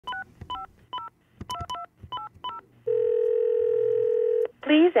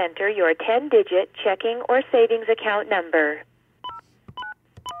Please enter your 10-digit checking or savings account number.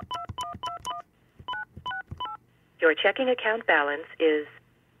 Your checking account balance is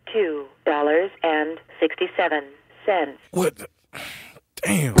 $2.67. What the?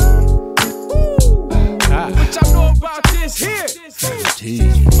 Damn. What y'all know about this here?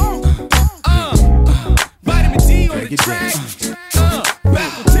 Vitamin D on the track.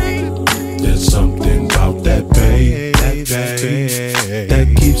 Faculty. There's something about that pay, that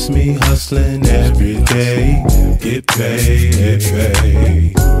keeps me hustling every day. Get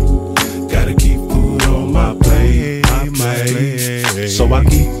paid. Gotta keep food on my plate, so I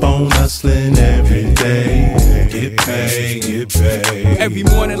keep on hustling every day. Get paid. Every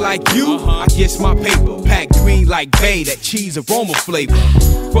morning like you, I get my paper. Packed green like Bay, that cheese aroma flavor.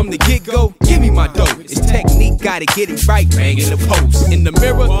 From the get-go, give me my dough. It's technique, gotta get it right, bang in the post. In the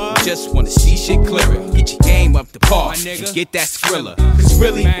mirror, just wanna see shit clearer. Get your game up to par, and get that Skrilla. Cause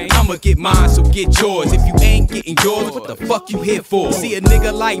really, I'ma get mine, so get yours. If you ain't getting yours, what the fuck you here for? See a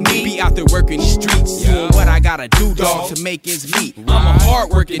nigga like me be out there working the streets, doing what I gotta do, dog, to make ends meet. I'm a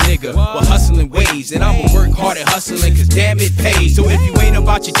hard-working nigga with hustling ways, and I'ma work hard at hustling, cause damn it pays. So if you ain't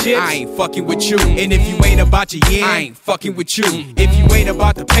about your chips, I ain't fucking with you. And if you ain't about your yen, I ain't fucking with you. If you ain't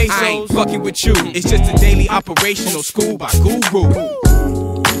about the pesos, I ain't fucking with you. It's just a daily operational school by guru.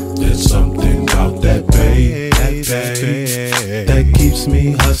 There's something about that pay, that keeps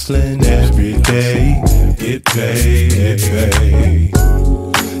me hustling every day. Get paid.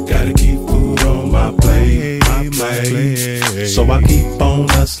 Gotta keep food on my plate, so I keep on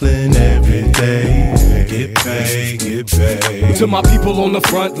hustling every day. Get paid. To my people on the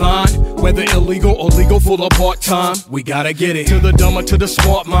front line, whether illegal or legal, full or part-time, we gotta get it. To the dumb or to the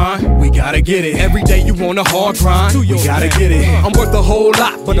smart mind, we gotta get it. Every day you want a hard grind, we gotta get it. I'm worth a whole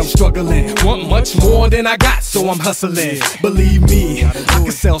lot, but I'm struggling. Want much more than I got, so I'm hustling. Believe me, I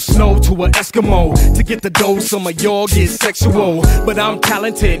can sell snow to an Eskimo. To get the dough, some of y'all get sexual. But I'm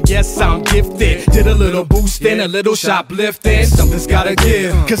talented, yes, I'm gifted. Did a little boosting, a little shoplifting. Something's gotta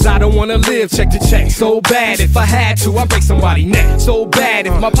give, cause I don't wanna live check to check. So bad, if I had to, I'd break somebody's neck. So bad,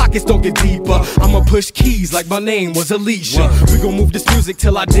 if my pockets don't get deeper, I'ma push keys like my name was Alicia. We gon' move this music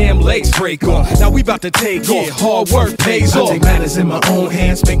till our damn legs break off. Now we bout to take off, hard work pays off. I take matters in my own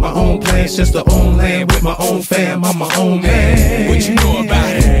hands, make my own plans, just to own land with my own fam. I'm my own man. What you know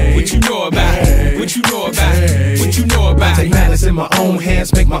about it? What you know about it? What you know about it? What you know about it? I take matters in my own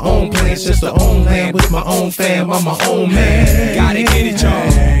hands, make my own plans, just to own land with my own fam. I'm my own man. Gotta get it, y'all.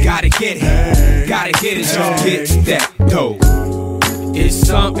 Gotta get it. Gotta get it, y'all. Get that dough. It's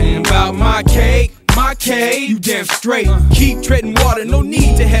something about my cake. My cake, you damn straight. Keep treading water, no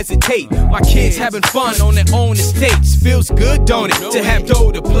need to hesitate. My kids having fun on their own estates. Feels good, don't it? To have dough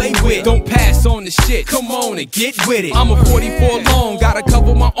to play with. Don't pass on the shit. Come on and get with it. I'm a 44 long, gotta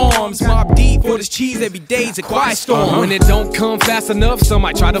cover my arms. Mob deep for this cheese every day's a quiet storm. When it don't come fast enough, some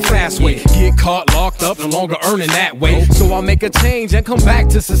might try the fast way. Get caught, locked up, no longer earning that way. So I'll make a change and come back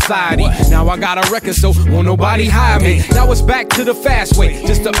to society. Now I got a record, so won't nobody hire me. Now it's back to the fast way,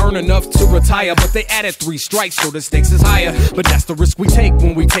 just to earn enough to retire. But they added 3 strikes, so the stakes is higher. But that's the risk we take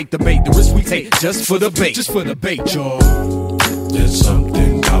when we take the bait. The risk we take just for the bait. Just for the bait, y'all. There's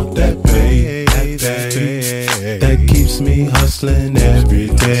something about that pay, that keeps me hustling every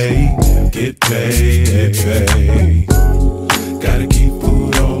day. Get paid. Gotta keep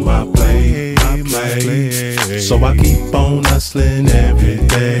food on my plate, so I keep on hustling every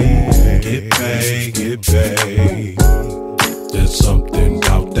day. Get paid. There's something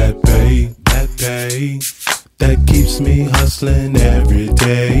about that pay, that keeps me hustling every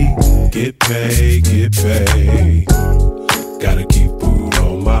day. Get paid. Gotta keep food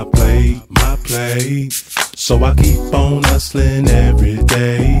on my plate, so I keep on hustling every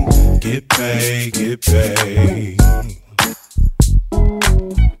day. Get paid.